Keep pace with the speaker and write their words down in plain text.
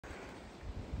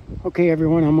Okay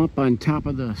everyone, I'm up on top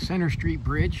of the Center Street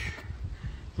Bridge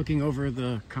looking over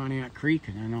the Cognac Creek,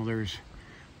 and I know there's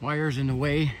wires in the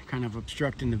way kind of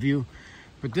obstructing the view,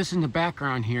 but this in the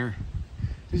background here,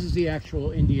 this is the actual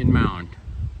Indian Mound.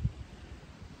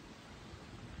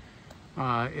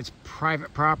 It's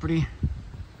private property,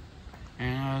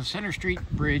 and Center Street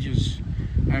Bridge is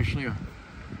actually a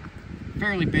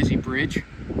fairly busy bridge,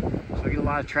 so I get a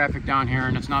lot of traffic down here,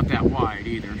 and it's not that wide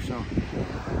either. So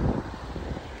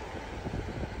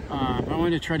I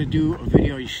wanted to try to do a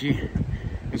video. You see,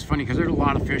 it's funny because there's a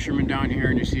lot of fishermen down here,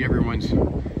 and you see everyone's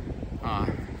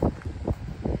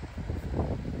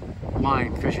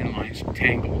fishing lines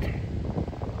tangled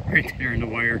right there in the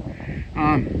wire.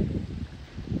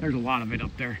 There's a lot of it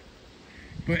up there,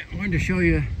 but I wanted to show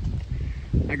you.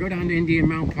 I go down to Indian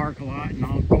Mound Park a lot, and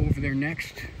I'll go over there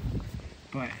next,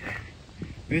 but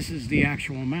this is the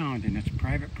actual mound, and it's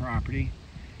private property,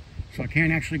 so I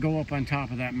can't actually go up on top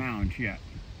of that mound yet.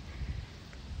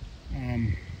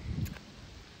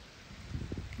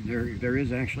 There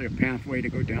is actually a pathway to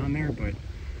go down there, but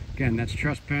again, that's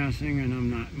trespassing, and I'm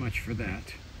not much for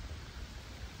that.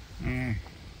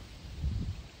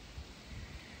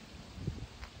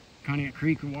 Cognac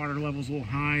Creek water level's a little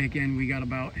high. Again, we got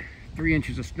about 3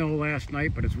 inches of snow last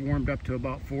night, but it's warmed up to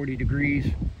about 40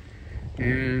 degrees,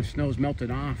 and snow's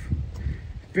melted off.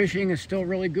 Fishing is still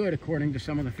really good, according to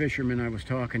some of the fishermen I was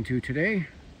talking to today.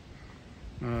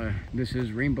 This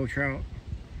is rainbow trout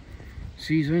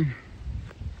season,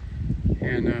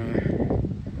 and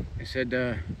I said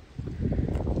that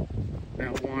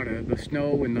water, the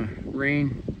snow and the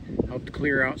rain helped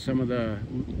clear out some of the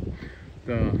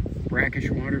brackish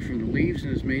water from the leaves,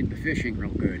 and has made the fishing real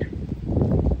good.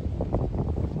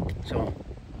 So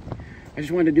I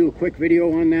just wanted to do a quick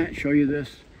video on that, show you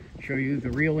this, show you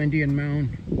the real Indian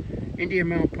Mound. Indian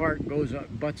Mound Park goes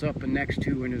up, butts up and next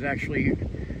to, and is actually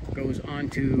goes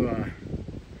onto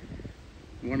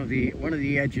one of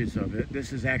the edges of it.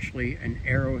 This is actually an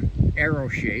arrow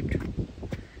shaped.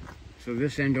 So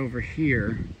this end over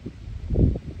here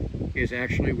is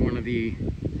actually one of the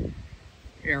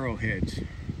arrowheads,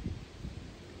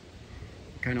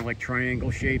 kind of like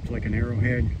triangle shaped, like an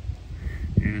arrowhead.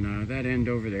 And that end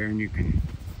over there, and you can,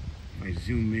 if I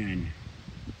zoom in,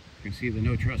 you can see the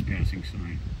no trespassing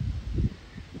sign.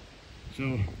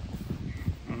 So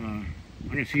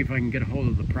I'm going to see if I can get a hold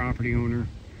of the property owner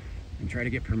and try to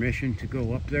get permission to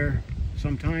go up there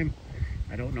sometime.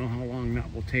 I don't know how long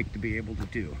that will take to be able to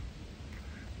do,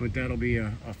 but that'll be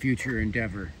a future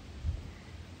endeavor.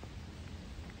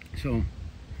 So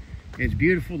it's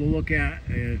beautiful to look at.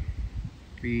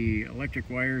 The electric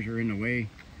wires are in the way,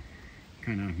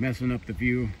 kind of messing up the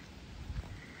view.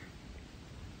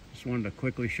 Just wanted to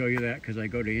quickly show you that because I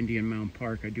go to Indian Mound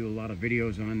Park. I do a lot of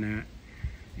videos on that.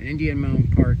 And Indian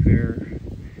Mound Park there,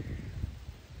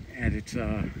 at its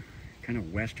kind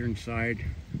of western side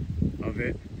of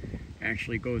it,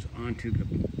 actually goes onto the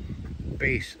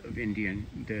base of the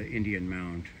Indian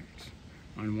Mound. It's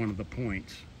on one of the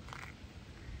points,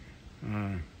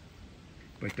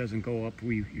 but doesn't go up.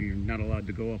 You're not allowed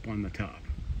to go up on the top.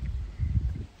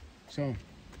 So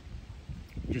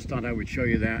just thought I would show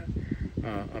you that,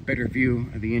 a better view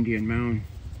of the Indian Mound.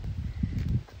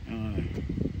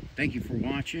 Thank you for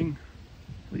watching.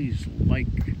 Please like,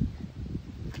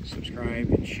 subscribe,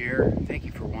 and share. Thank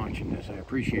you for watching this. I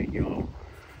appreciate you all.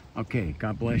 Okay,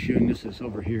 God bless you. And this is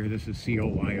over here, this is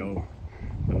COYO,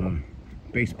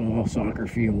 baseball, soccer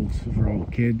fields for all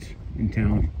kids in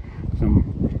town. So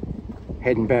I'm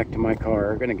heading back to my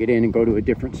car. I'm gonna get in and go to a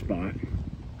different spot.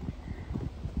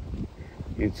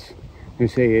 They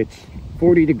say it's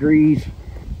 40 degrees,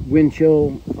 wind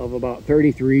chill of about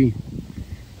 33.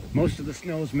 Most of the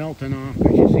snow's melting off,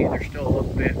 but you see there's still a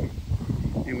little bit.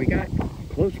 And we got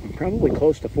probably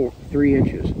close to 3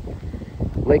 inches.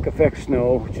 Lake effect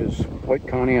snow, which is what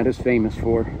Cognac is famous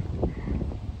for.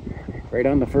 Right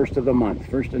on the 1st of the month,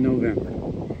 1st of November.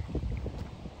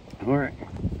 All right,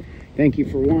 thank you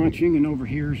for watching. And over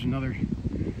here is another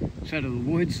set of the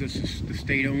woods. This is the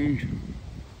state-owned.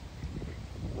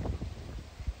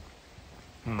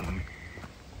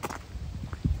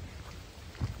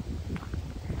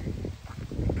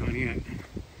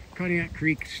 Cognac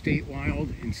Creek State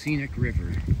Wild and Scenic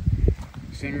River,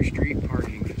 Center Street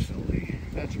Parking Facility.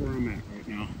 That's where I'm at right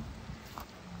now.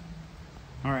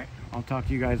 All right, I'll talk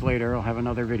to you guys later. I'll have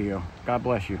another video. God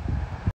bless you.